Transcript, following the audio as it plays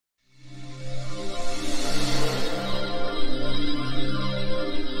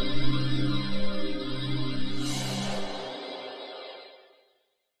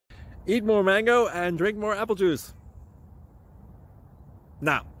Eat more mango and drink more apple juice.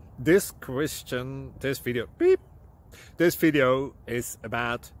 Now, this video is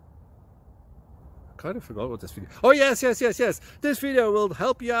about... I kind of forgot what this video... Oh, yes. This video will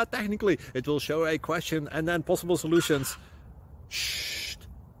help you out technically. It will show a question and then possible solutions. Shh.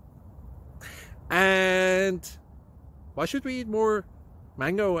 And why should we eat more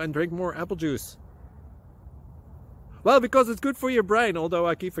mango and drink more apple juice? Well, because it's good for your brain, although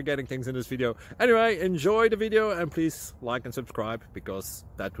I keep forgetting things in this video. Anyway, enjoy the video and please like and subscribe, because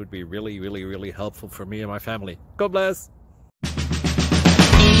that would be really, really, really helpful for me and my family. God bless!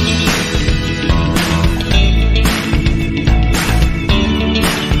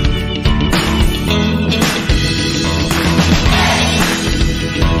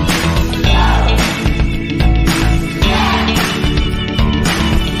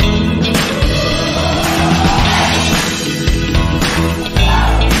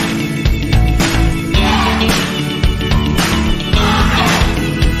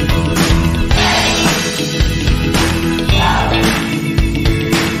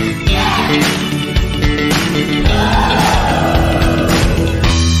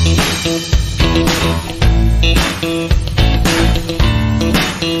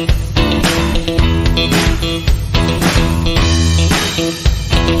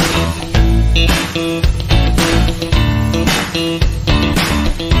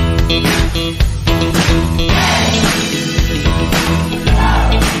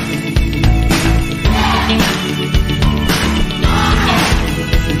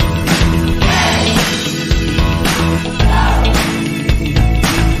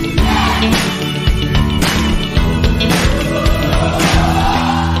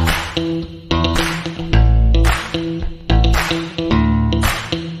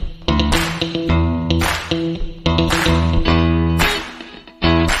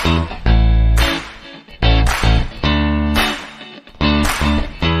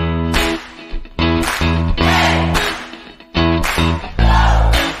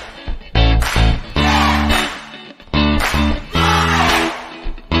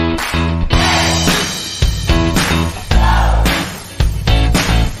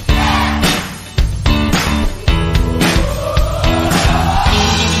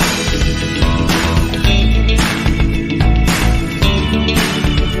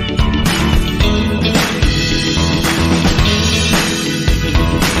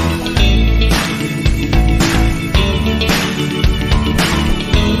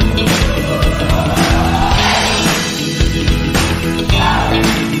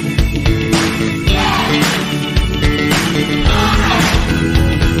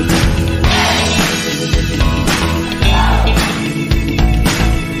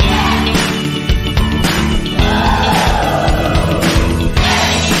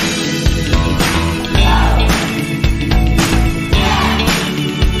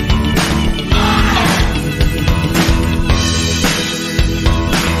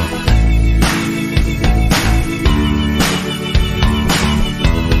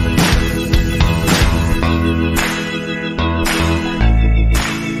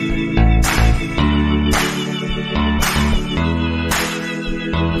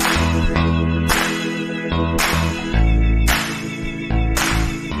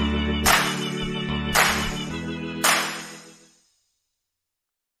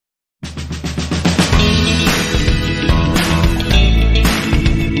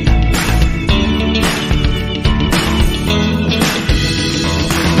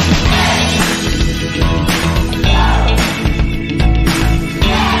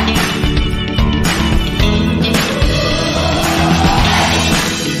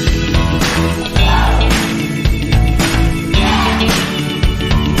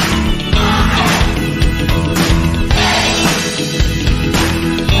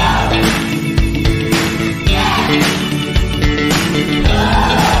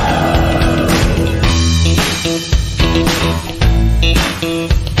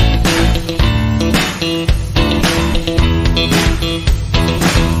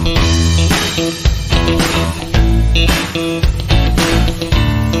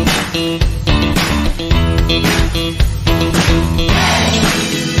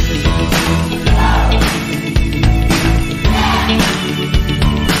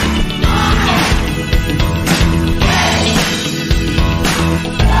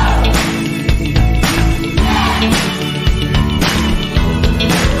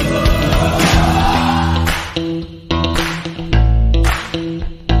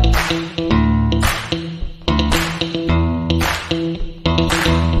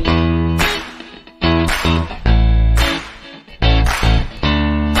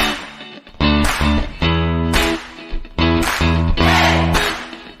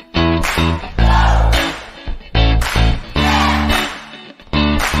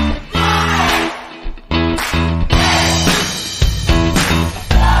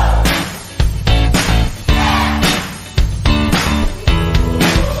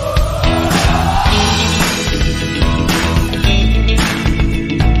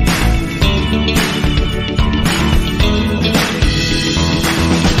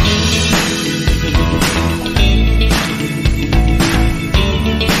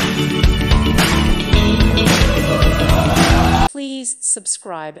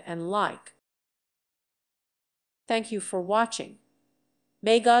 subscribe, and like. Thank you for watching.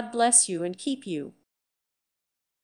 May God bless you and keep you.